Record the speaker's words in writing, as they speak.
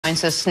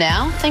joins us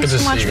now. Thanks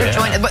so much for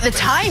joining. But the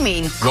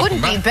timing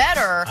couldn't be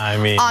better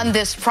on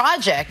this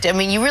project. I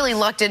mean, you really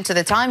lucked into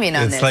the timing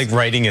on this. It's like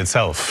writing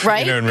itself,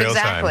 right? In real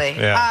time.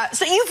 Yeah.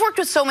 So you've worked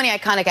with so many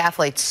iconic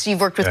athletes. You've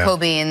worked with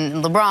Kobe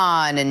and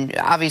LeBron and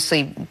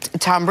obviously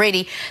Tom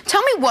Brady.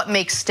 Tell me what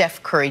makes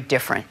Steph Curry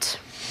different.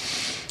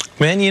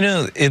 Man, you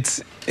know,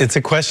 it's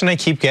a question I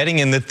keep getting,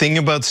 and the thing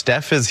about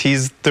Steph is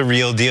he's the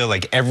real deal.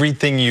 Like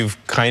everything you've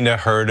kind of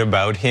heard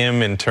about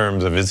him in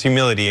terms of his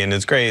humility and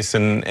his grace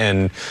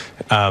and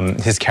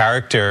his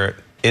character,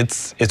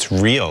 it's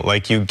real.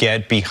 Like you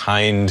get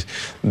behind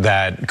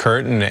that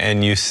curtain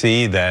and you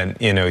see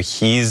that, you know,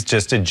 he's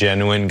just a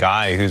genuine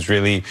guy who's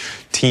really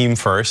team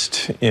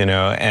first, you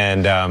know,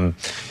 and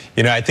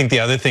you know, I think the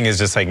other thing is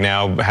just like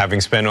now having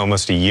spent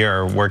almost a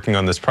year working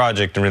on this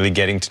project and really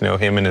getting to know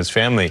him and his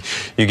family,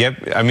 you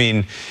get, I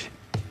mean,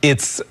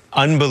 it's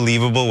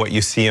unbelievable what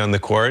you see on the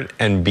court,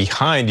 and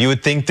behind you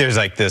would think there's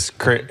like this,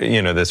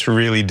 you know, this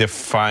really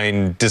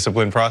defined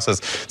discipline process.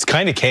 It's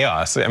kind of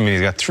chaos. I mean,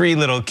 he's got 3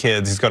 little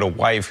kids. He's got a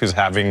wife who's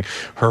having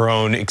her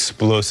own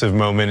explosive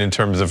moment in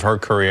terms of her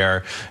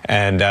career.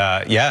 And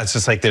yeah, it's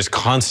just like there's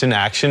constant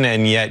action,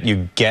 and yet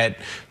you get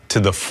to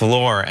the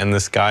floor and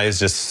this guy is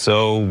just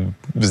so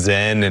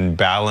zen and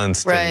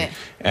balanced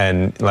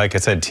and like I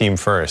said, team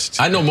first.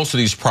 I know most of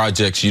these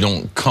projects you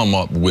don't come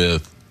up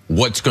with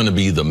what's going to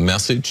be the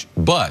message,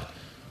 but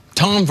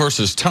Tom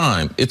versus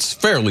time, it's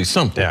fairly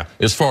simple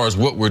as far as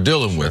what we're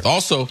dealing with.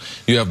 Also,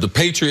 you have the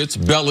Patriots,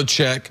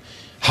 Belichick.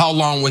 How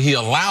long will he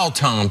allow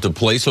Tom to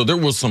play? So there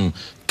was some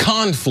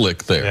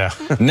conflict there.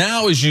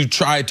 Now as you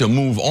try to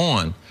move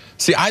on,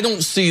 see, I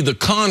don't see the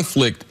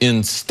conflict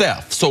in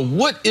Steph. So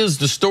what is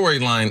the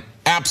storyline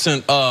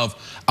absent of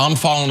I'm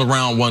following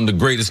around one of the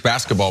greatest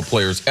basketball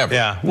players ever?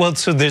 Yeah, well,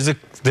 so there's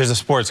a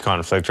sports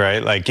conflict,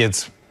 right? Like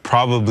it's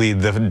probably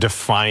the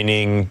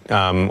defining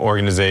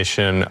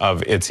organization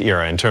of its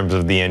era in terms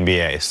of the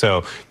NBA.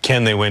 So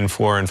can they win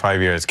 4 and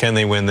 5 years? Can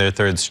they win their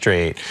 3rd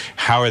straight?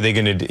 How are they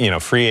going to, you know,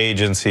 free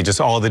agency,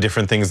 just all the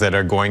different things that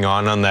are going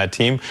on that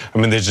team. I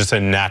mean, there's just a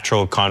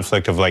natural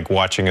conflict of like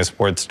watching a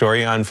sports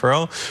story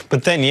unfurl.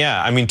 But then,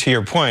 yeah, I mean, to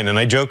your point, and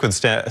I joke with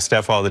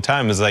Steph all the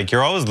time, is like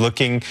you're always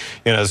looking,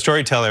 you know, as a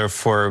storyteller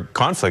for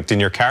conflict in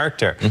your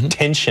character,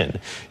 tension.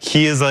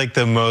 He is like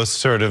the most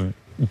sort of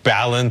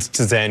balanced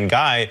zen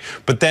guy,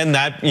 but then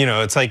that, you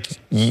know, it's like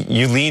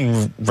you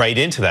lean right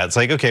into that. It's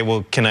like, okay,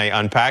 well, can I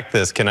unpack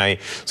this? Can I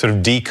sort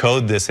of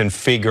decode this and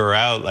figure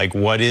out like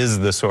what is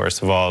the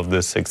source of all of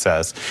this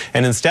success?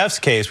 And in Steph's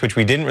case, which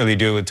we didn't really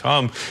do with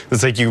Tom,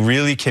 it's like you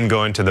really can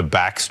go into the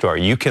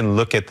backstory. You can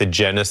look at the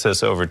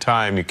genesis over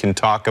time. You can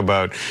talk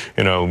about,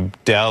 you know,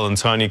 Dell and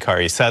Sonia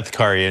Curry, Seth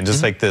Curry, and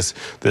just like this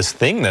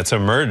thing that's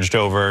emerged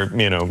over,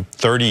 you know,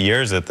 30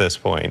 years at this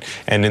point.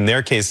 And in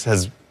their case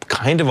has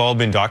kind of all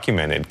been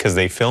documented because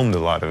they filmed a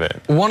lot of it.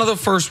 One of the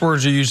first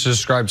words you used to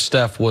describe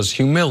Steph was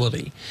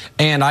humility.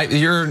 And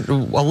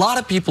a lot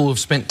of people who've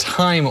spent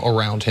time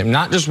around him,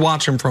 not just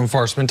watch him from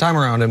far, spend time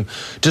around him,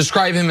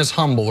 describe him as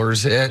humble or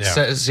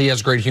says he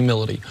has great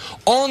humility.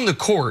 On the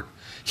court,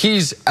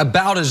 he's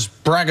about as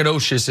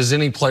braggadocious as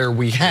any player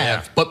we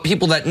have. But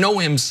people that know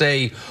him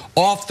say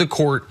off the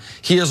court,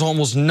 he has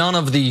almost none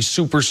of the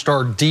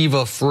superstar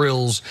diva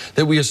frills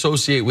that we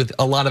associate with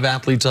a lot of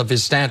athletes of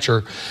his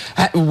stature.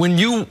 When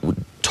you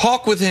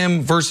talk with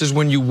him versus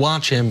when you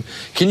watch him,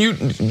 can you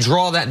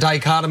draw that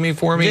dichotomy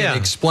for me and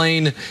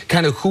explain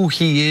kind of who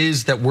he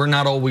is that we're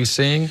not always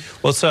seeing?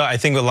 Well, so I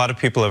think a lot of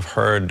people have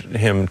heard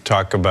him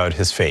talk about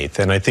his faith,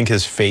 and I think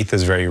his faith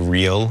is very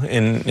real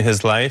in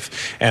his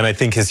life, and I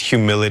think his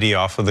humility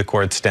off of the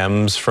court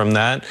stems from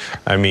that.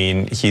 I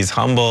mean, he's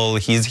humble.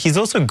 He's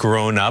also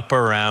grown up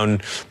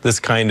around this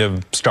kind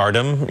of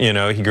stardom. You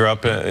know, he grew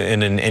up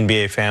in an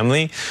NBA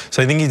family,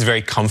 so I think he's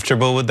very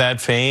comfortable with that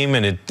fame,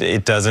 and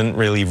it doesn't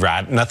really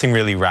nothing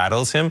really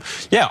rattles him.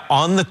 Yeah,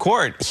 on the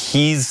court,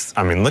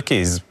 I mean, look,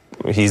 he's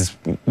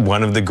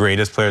one of the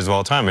greatest players of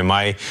all time. In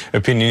my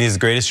opinion, he's the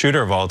greatest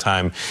shooter of all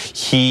time.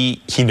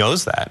 He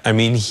knows that. I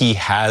mean, he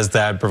has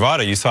that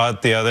bravado. You saw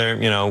it the other,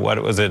 you know,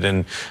 what was it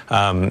in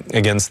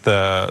against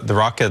the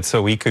Rockets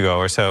a week ago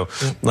or so,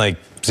 like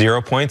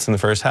 0 points in the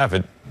first half.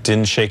 It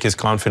didn't shake his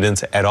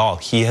confidence at all.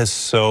 He has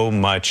so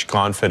much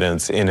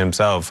confidence in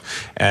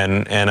himself,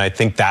 and I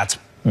think that's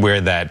where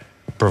that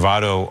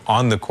bravado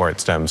on the court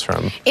stems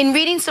from. In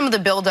reading some of the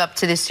build-up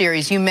to this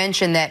series, you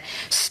mentioned that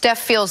Steph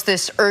feels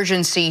this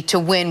urgency to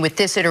win with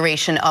this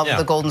iteration of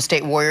the Golden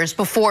State Warriors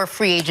before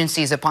free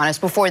agency is upon us,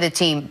 before the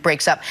team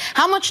breaks up.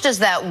 How much does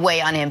that weigh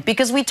on him?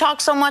 Because we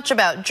talk so much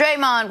about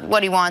Draymond,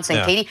 what he wants, and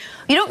KD.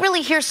 You don't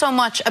really hear so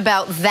much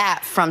about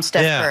that from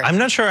Steph Curry. I'm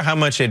not sure how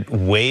much it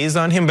weighs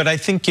on him, but I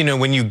think, you know,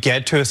 when you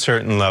get to a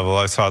certain level,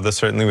 I saw this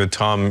certainly with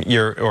Tom,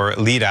 or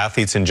elite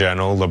athletes in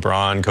general,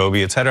 LeBron,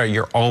 Kobe, etc.,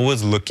 you're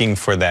always looking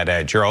for that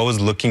edge. You're always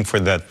looking for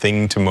that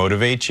thing to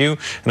motivate you.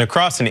 And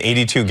across an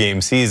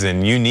 82-game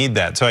season, you need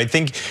that. So I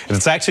think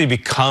it's actually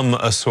become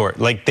a sort,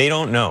 like they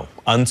don't know.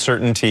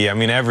 Uncertainty, I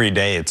mean, every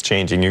day it's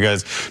changing. You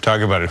guys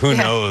talk about it. Who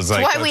knows?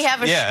 That's like, why we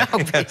have a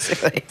show,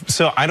 basically.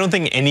 So I don't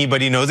think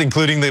anybody knows,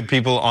 including the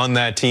people on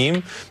that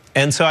team.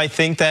 And so I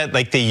think that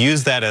like they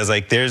use that as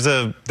like there's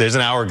an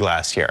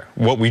hourglass here.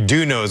 What we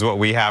do know is what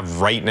we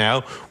have right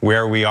now,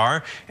 where we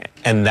are,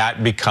 and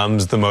that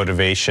becomes the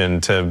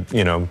motivation to,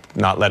 you know,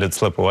 not let it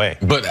slip away.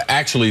 But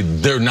actually,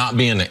 there not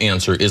being an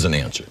answer is an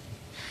answer.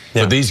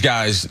 Yeah. For these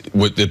guys,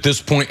 at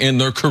this point in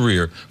their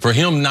career, for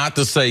him not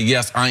to say,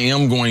 yes, I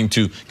am going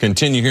to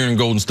continue here in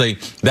Golden State,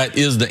 that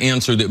is the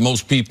answer that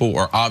most people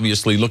are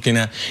obviously looking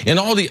at. And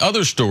all the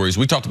other stories,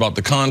 we talked about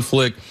the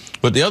conflict,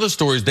 but the other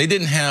stories, they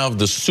didn't have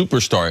the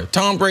superstar.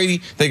 Tom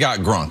Brady, they got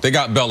Gronk, they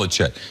got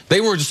Belichick.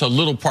 They were just a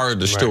little part of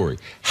the story.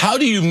 How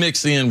do you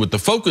mix in with the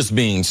focus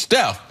being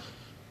Steph?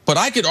 But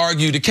I could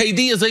argue that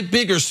KD is a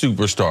bigger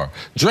superstar.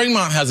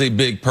 Draymond has a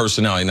big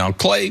personality. Now,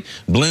 Klay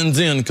blends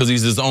in because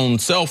he's his own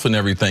self and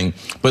everything.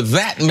 But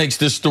that makes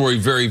this story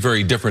very,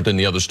 very different than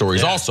the other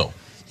stories also.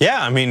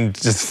 Yeah, I mean,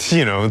 just,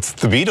 you know, it's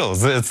the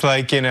Beatles. It's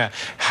like, you know,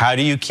 how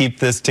do you keep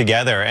this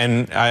together?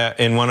 And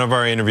in one of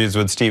our interviews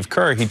with Steve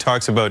Kerr, he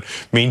talks about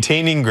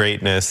maintaining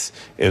greatness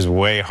is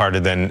way harder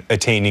than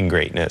attaining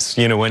greatness.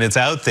 You know, when it's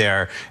out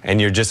there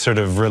and you're just sort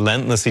of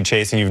relentlessly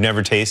chasing, you've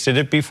never tasted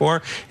it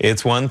before,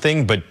 it's one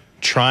thing, but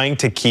trying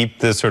to keep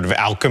this sort of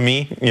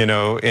alchemy, you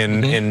know,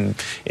 in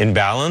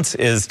balance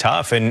is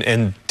tough,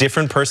 and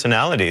different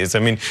personalities. I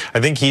mean,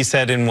 I think he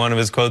said in one of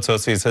his quotes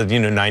also, he said, you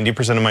know,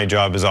 90% of my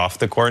job is off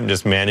the court and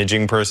just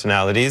managing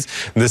personalities.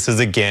 This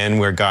is, again,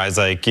 where guys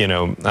like, you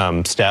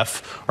know,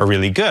 Steph are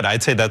really good.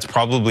 I'd say that's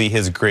probably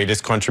his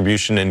greatest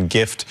contribution and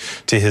gift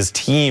to his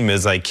team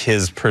is like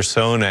his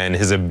persona and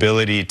his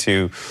ability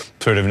to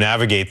sort of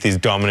navigate these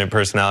dominant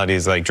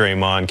personalities like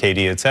Draymond,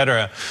 KD, et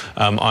cetera,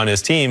 on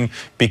his team,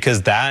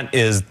 because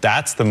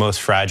that's the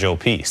most fragile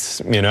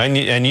piece, you know,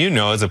 and you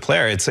know, as a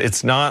player,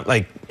 it's not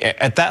like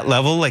at that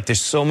level, like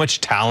there's so much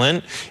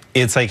talent.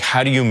 It's like,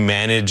 how do you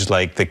manage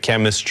like the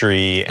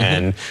chemistry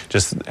and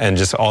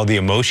just all the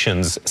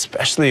emotions,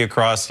 especially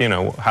across, you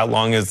know, how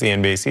long is the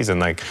NBA season?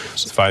 Like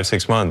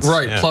 5-6 months.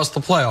 Right, plus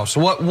the playoffs.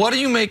 What do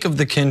you make of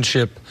the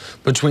kinship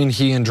between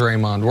he and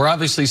Draymond? We're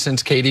obviously,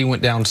 since KD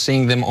went down,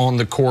 seeing them on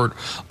the court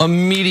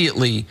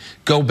immediately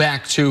go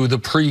back to the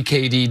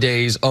pre-KD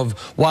days of,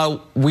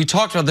 while we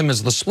talked about them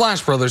as the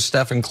Splash Brothers,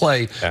 Steph and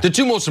Klay, the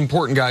two most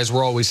important guys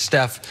were always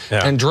Steph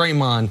and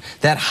Draymond.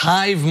 That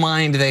hive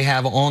mind they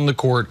have on the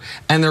court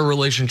and their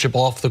relationship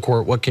off the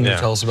court. What can you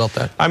tell us about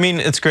that? I mean,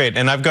 it's great.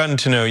 And I've gotten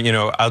to know, you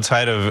know,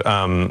 outside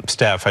of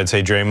Steph, I'd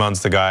say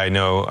Draymond's the guy I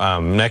know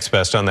next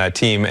best on that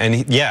team.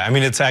 And yeah, I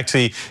mean, it's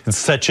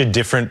such a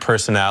different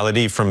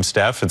personality from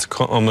Steph. It's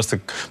almost,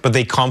 but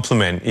they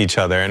complement each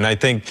other. And I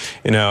think,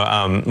 you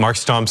know, Mark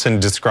Thompson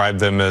described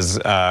them as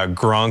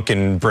Gronk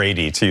and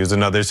Brady, to use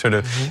another sort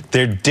of,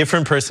 they're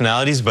different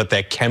personalities, but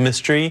that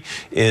chemistry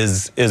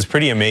is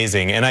pretty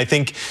amazing. And I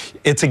think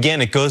it's,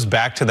 again, it goes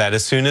back to that.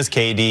 As soon as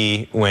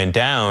KD went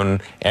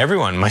down,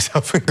 everyone,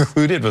 myself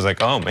included, was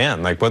like, oh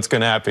man, like what's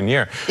going to happen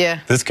here? Yeah.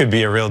 This could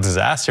be a real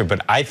disaster.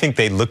 But I think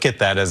they look at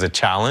that as a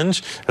challenge.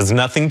 It has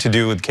nothing to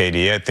do with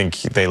KD. I think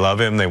they love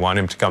him. They want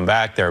him to come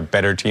back. They're a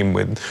better team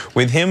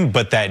with him.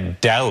 But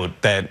that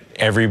doubt that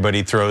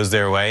everybody throws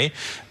their way,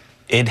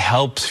 it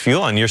helps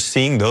fuel, and you're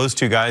seeing those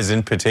two guys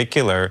in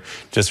particular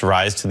just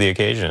rise to the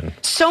occasion.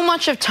 So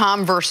much of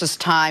Tom versus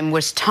Time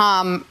was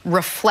Tom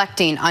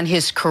reflecting on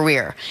his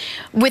career.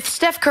 With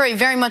Steph Curry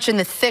very much in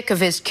the thick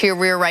of his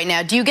career right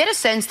now, do you get a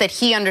sense that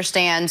he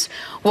understands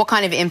what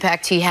kind of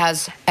impact he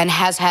has and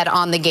has had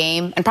on the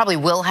game and probably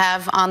will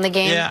have on the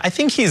game? Yeah, I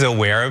think he's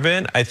aware of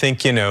it. I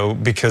think, you know,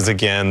 because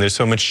again, there's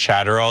so much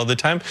chatter all the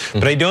time,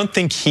 but I don't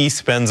think he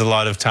spends a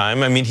lot of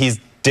time. I mean, he's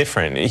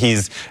different.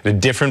 He's at a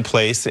different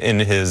place in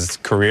his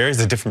career. He's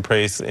a different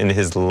place in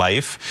his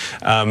life.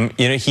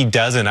 You know, he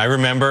doesn't. I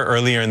remember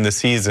earlier in the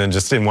season,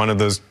 just in one of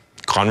those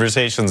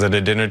conversations at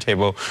a dinner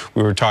table,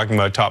 we were talking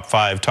about top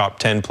 5, top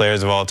 10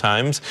 players of all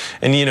times.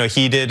 And, you know,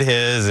 he did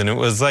his, and it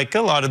was like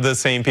a lot of the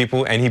same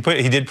people. And he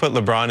did put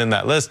LeBron in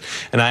that list.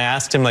 And I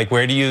asked him, like,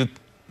 where do you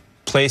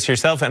place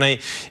yourself? And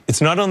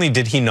it's not only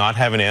did he not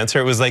have an answer,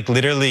 it was like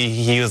literally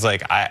he was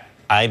like,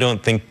 I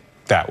don't think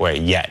that way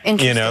yet,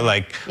 you know,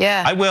 like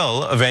I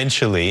will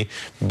eventually,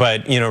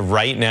 but you know,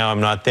 right now I'm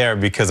not there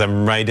because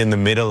I'm right in the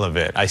middle of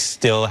it. I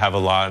still have a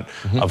lot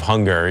of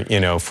hunger, you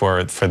know,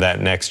 for that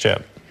next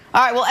chip.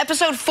 All right, well,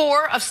 episode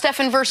 4 of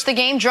Stephen vs. the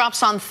Game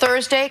drops on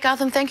Thursday.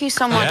 Gotham, thank you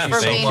so much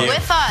for being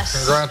with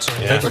us.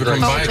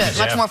 Congrats.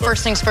 Much more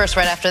First Things First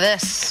right after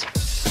this.